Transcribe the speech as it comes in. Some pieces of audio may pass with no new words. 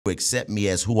accept me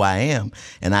as who I am,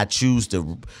 and I choose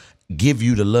to give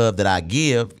you the love that I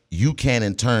give, you can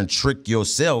in turn trick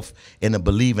yourself into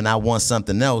believing I want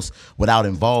something else without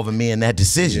involving me in that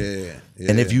decision. Yeah.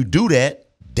 And if you do that,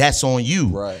 that's on you.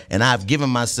 Right. And I've given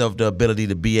myself the ability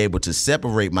to be able to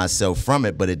separate myself from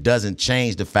it, but it doesn't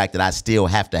change the fact that I still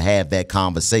have to have that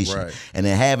conversation. Right. And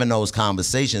in having those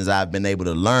conversations, I've been able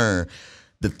to learn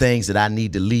the things that I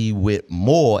need to lead with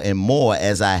more and more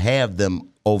as I have them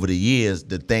over the years,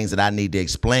 the things that I need to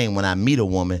explain when I meet a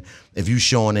woman, if you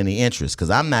showing any interest, because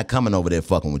I'm not coming over there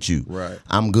fucking with you. Right.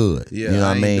 I'm good. Yeah, you know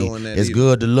what I mean? It's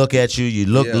good to look at you. You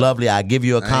look lovely. I give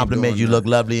you a compliment. You look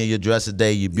lovely in your dress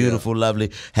today. You're beautiful,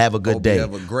 lovely. Have a good day.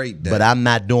 Have a great day. But I'm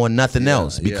not doing nothing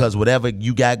else, because whatever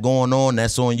you got going on,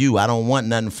 that's on you. I don't want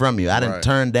nothing from you. I done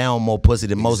turned down more pussy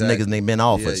than most niggas ain't been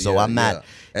offered. So I'm not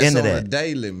into that.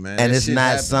 Daily, man. And it's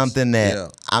not something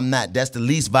that I'm not. That's the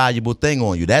least valuable thing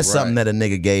on you. That's something that a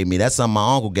nigga gave me. That's something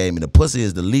my uncle gave me. The pussy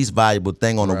is the least valuable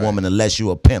thing on a woman unless you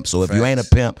a pimp. So if you ain't a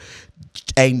pimp,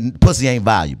 pussy ain't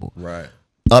valuable. Right.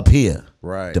 Up here.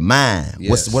 Right. The mind.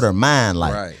 What her mind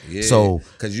like. Right. Yeah. So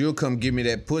because you'll come give me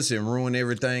that pussy and ruin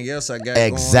everything else I got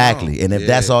exactly. going on. And if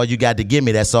that's all you got to give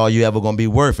me, that's all you ever gonna be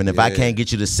worth. And if I can't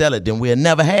get you to sell it, then we'll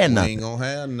never have nothing. We ain't gonna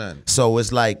have nothing. So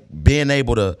it's like being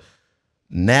able to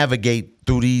navigate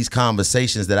through these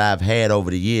conversations that I've had over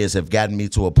the years have gotten me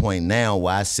to a point now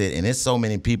where I sit, and there's so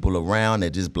many people around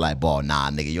that just be like, boy, nah,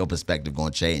 nigga, your perspective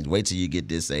gonna change. Wait till you get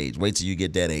this age. Wait till you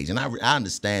get that age. And I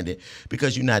understand it,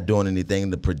 because you're not doing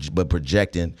anything but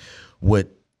projecting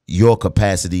what your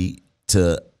capacity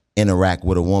to interact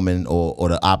with a woman or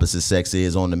the opposite sex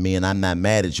is onto me, and I'm not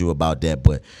mad at you about that,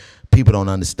 but people don't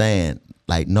understand.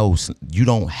 Like, no, you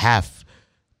don't have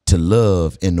to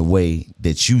love in the way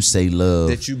that you say love,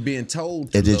 that you've been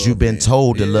told to that you've been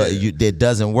told to love. That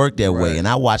doesn't work that way. And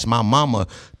I watched my mama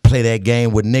play that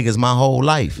game with niggas my whole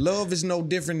life. Love is no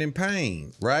different than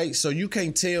pain, right? So you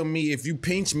can't tell me if you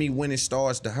pinch me when it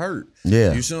starts to hurt.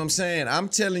 Yeah. You see what I'm saying? I'm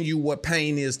telling you what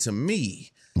pain is to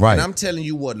me. Right. And I'm telling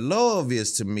you what love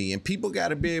is to me. And people got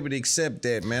to be able to accept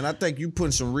that, man. I think you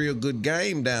putting some real good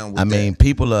game down with that. I mean,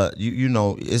 people are, you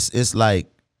know, it's like,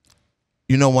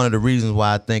 you know, one of the reasons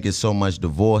why I think it's so much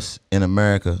divorce in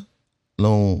America,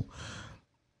 Loon,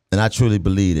 and I truly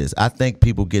believe this, I think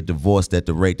people get divorced at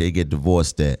the rate they get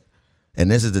divorced at.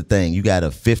 And this is the thing, you got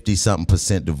a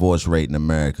 50-something% divorce rate in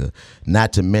America,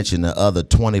 not to mention the other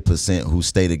 20% who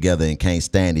stay together and can't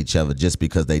stand each other just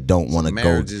because they don't want to go.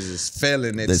 Marriages is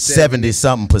failing at the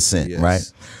 70-something%,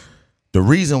 right? The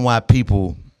reason why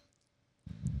people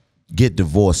get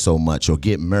divorced so much or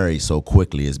get married so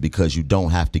quickly is because you don't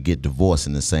have to get divorced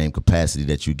in the same capacity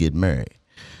that you get married.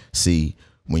 See,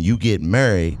 when you get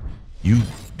married, you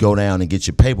go down and get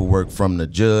your paperwork from the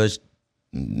judge,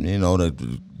 you know,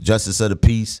 the justice of the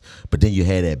peace, but then you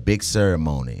had that big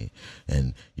ceremony,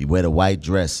 and you wear the white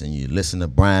dress, and you listen to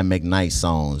Brian McKnight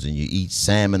songs, and you eat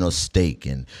salmon or steak,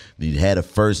 and you had a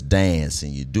first dance,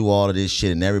 and you do all of this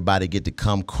shit, and everybody get to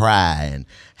come cry and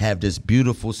have this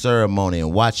beautiful ceremony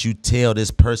and watch you tell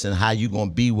this person how you gonna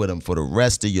be with them for the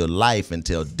rest of your life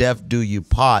until death do you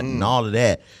part and all of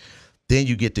that. Then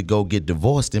you get to go get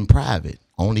divorced in private.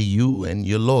 Only you and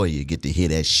your lawyer get to hear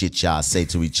that shit y'all say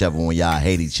to each other when y'all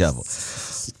hate each other.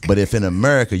 But if in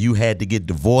America you had to get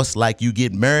divorced like you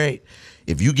get married,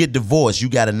 if you get divorced, you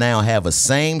got to now have a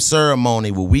same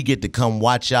ceremony where we get to come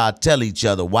watch y'all tell each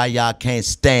other why y'all can't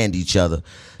stand each other,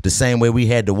 the same way we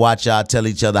had to watch y'all tell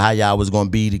each other how y'all was going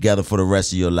to be together for the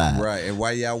rest of your life. Right, and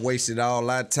why y'all wasted all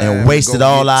our time. And wasted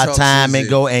all our time and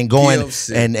going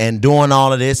and doing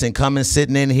all of this and coming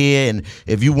sitting in here. And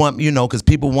if you want, you know, because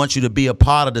people want you to be a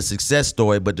part of the success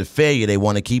story, but the failure they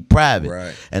want to keep private.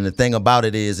 Right. And the thing about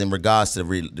it is, in regards to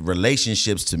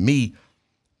relationships, to me,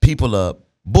 people are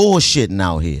bullshitting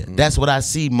out here. That's what I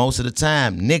see most of the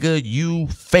time. Nigga, you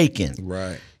faking.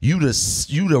 Right. You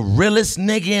the realest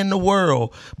nigga in the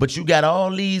world, but you got all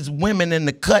these women in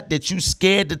the cut that you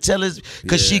scared to tell us,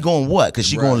 cause she gonna what? Cause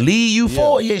she gonna leave you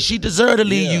for it? Yeah, she deserve to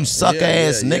leave you, sucker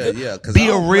ass nigga. Be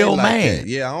a real man.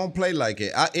 Yeah, I don't play like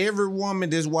it. Every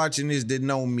woman that's watching this that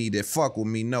know me, that fuck with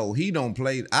me, know he don't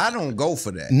play. I don't go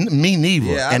for that. Me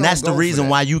neither. Yeah, and that's the reason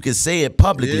why you can say it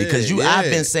publicly, cause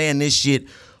I've been saying this shit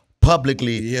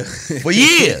publicly for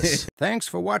years. Thanks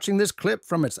for watching this clip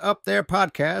from It's Up There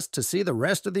podcast. To see the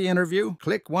rest of the interview,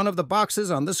 click one of the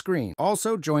boxes on the screen.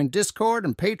 Also, join Discord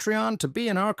and Patreon to be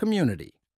in our community.